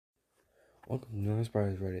Welcome to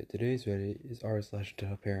Surprise Reddit. Today's Reddit is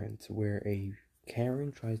r/parents, where a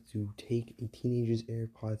Karen tries to take a teenager's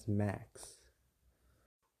AirPods Max.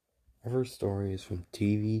 Our first story is from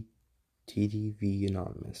TDV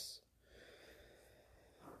Anonymous.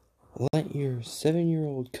 Let your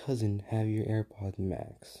 7-year-old cousin have your AirPods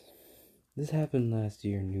Max. This happened last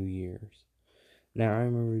year, New Year's. Now, I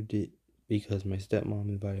remembered it because my stepmom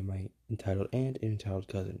invited my entitled aunt and entitled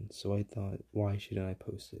cousin, so I thought, why shouldn't I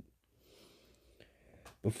post it?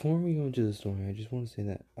 Before we go into the story, I just want to say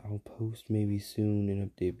that I'll post maybe soon an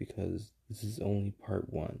update because this is only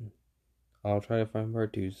part 1. I'll try to find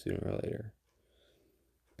part 2 sooner or later.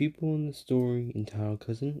 People in the story entitled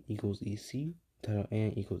cousin equals EC, entitled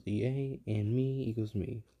aunt equals EA, and me equals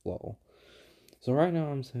me. Lol. So right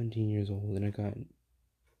now I'm 17 years old and I got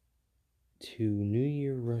 2 New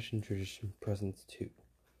Year Russian tradition presents too.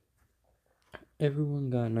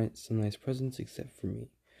 Everyone got some nice presents except for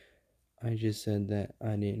me. I just said that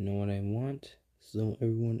I didn't know what I want, so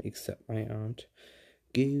everyone except my aunt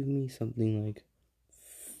gave me something like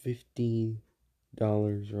 $50 or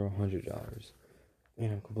 $100,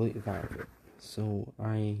 and I'm completely fine with it. So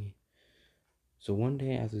one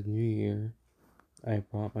day after the New Year, I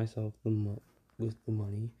bought myself with the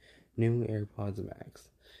money new AirPods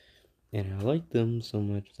Max, and I liked them so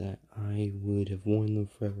much that I would have worn them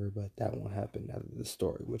forever, but that won't happen after the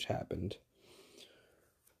story, which happened.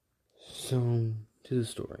 So, to the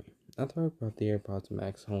story. After I brought the AirPods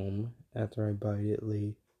Max home, after I bought it,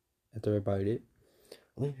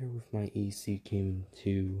 later my EC came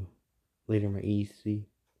into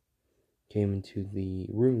the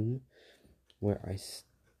room where I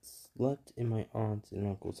slept in my aunt's and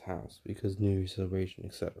uncle's house because New Year's celebration,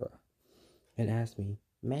 etc. And asked me,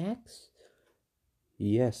 Max?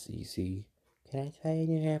 Yes, EC. Can I try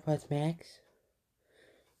your AirPods Max?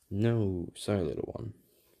 No, sorry, little one.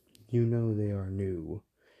 You know they are new,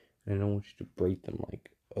 and I don't want you to break them like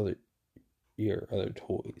your other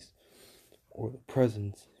toys, or the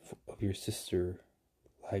presents of your sister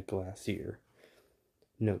like last year.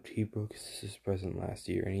 Note, he broke his sister's present last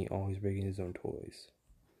year, and he always breaking his own toys.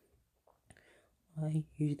 Are you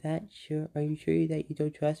sure that you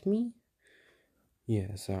don't trust me?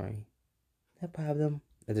 Yeah, sorry. No problem.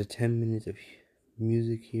 After 10 minutes of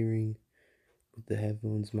music hearing with the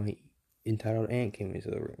headphones, my entitled aunt came into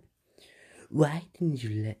the room. Why did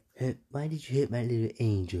you hit my little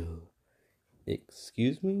angel?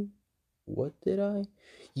 Excuse me? What did I?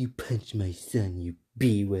 You punched my son, you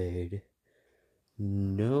B-word.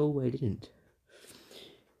 No, I didn't.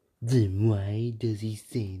 Then why does he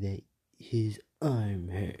say that his arm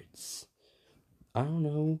hurts? I don't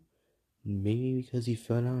know. Maybe because he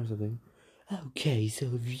fell down or something. Okay,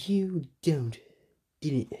 so if you didn't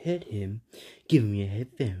hit him, give him your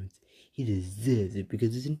headphones. He deserves it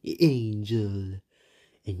because he's an angel.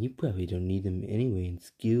 And you probably don't need them anyway in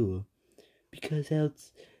school, because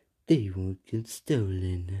else they won't get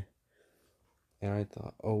stolen. And I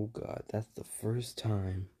thought, oh God, that's the first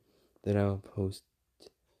time that I will post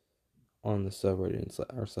on the subreddit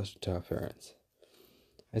r/top parents.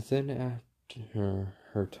 I said after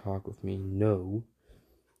her talk with me, no,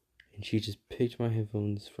 and she just picked my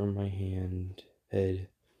headphones from my head,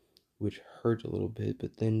 which hurt a little bit,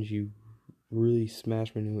 but then she really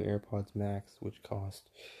smashed my new AirPods Max, which cost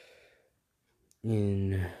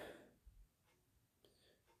in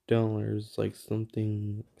dollars like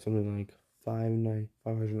something like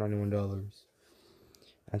 $591.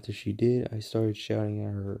 After she did, I started shouting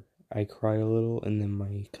at her. I cried a little, and then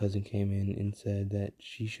my cousin came in and said that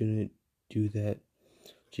she shouldn't do that.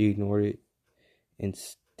 She ignored it and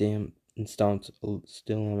stomped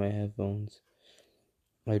still on my headphones.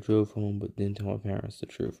 I drove home but didn't tell my parents the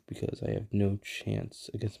truth because I have no chance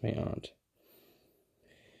against my aunt.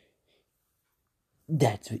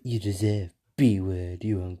 That's what you deserve, B-word,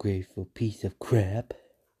 you ungrateful piece of crap.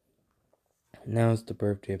 Now it's the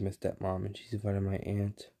birthday of my stepmom, and she's invited my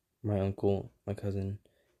aunt, my uncle, my cousin,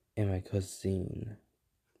 and my cousin.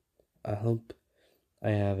 I hope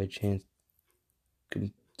I have a chance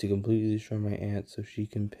to completely destroy my aunt so she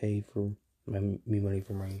can pay for me money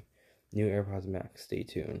for my new AirPods Max. Stay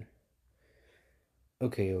tuned.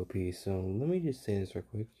 Okay, OP, so let me just say this real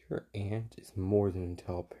quick. Your aunt is more than an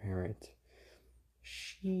intelligent parent.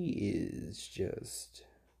 She is just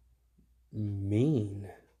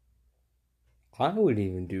mean. I would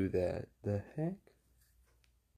even do that. The heck?